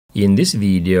In this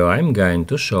video, I'm going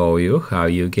to show you how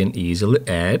you can easily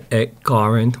add a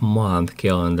current month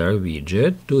calendar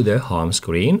widget to the home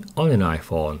screen on an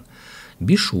iPhone.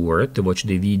 Be sure to watch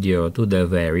the video to the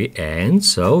very end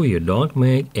so you don't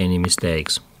make any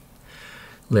mistakes.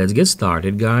 Let's get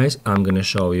started, guys. I'm gonna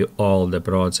show you all the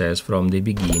process from the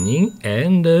beginning,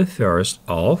 and first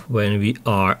off, when we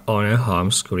are on a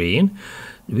home screen,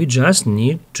 we just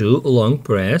need to long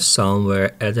press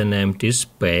somewhere at an empty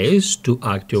space to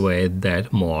activate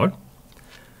that mode.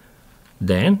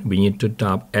 Then we need to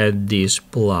tap at this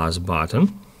plus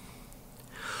button.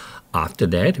 After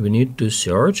that, we need to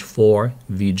search for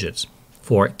widgets,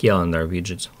 for calendar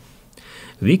widgets.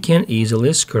 We can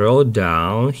easily scroll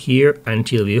down here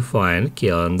until we find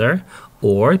calendar,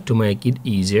 or to make it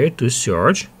easier to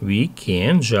search, we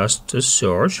can just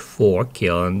search for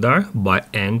calendar by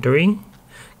entering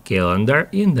calendar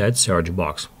in that search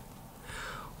box.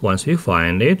 Once we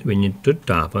find it, we need to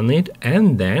tap on it,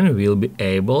 and then we'll be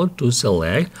able to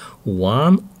select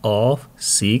one of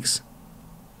 6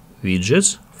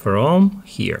 widgets from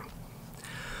here.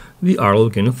 We are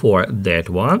looking for that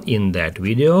one in that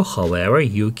video. However,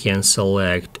 you can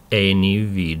select any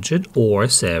widget or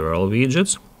several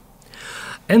widgets.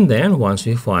 And then once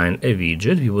we find a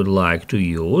widget we would like to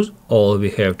use, all we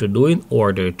have to do in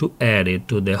order to add it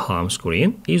to the home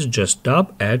screen is just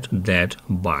tap at that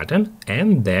button,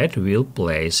 and that will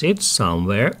place it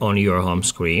somewhere on your home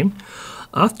screen.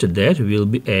 After that, we'll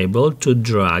be able to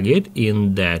drag it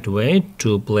in that way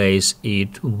to place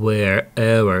it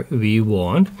wherever we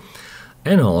want.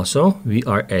 And also we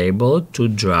are able to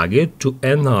drag it to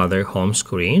another home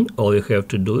screen. All you have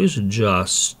to do is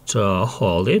just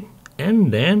hold it,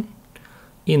 and then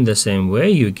in the same way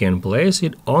you can place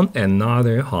it on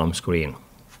another home screen.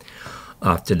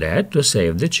 After that, to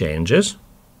save the changes,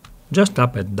 just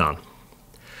tap at done.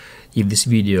 If this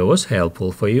video was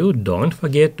helpful for you, don't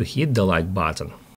forget to hit the like button.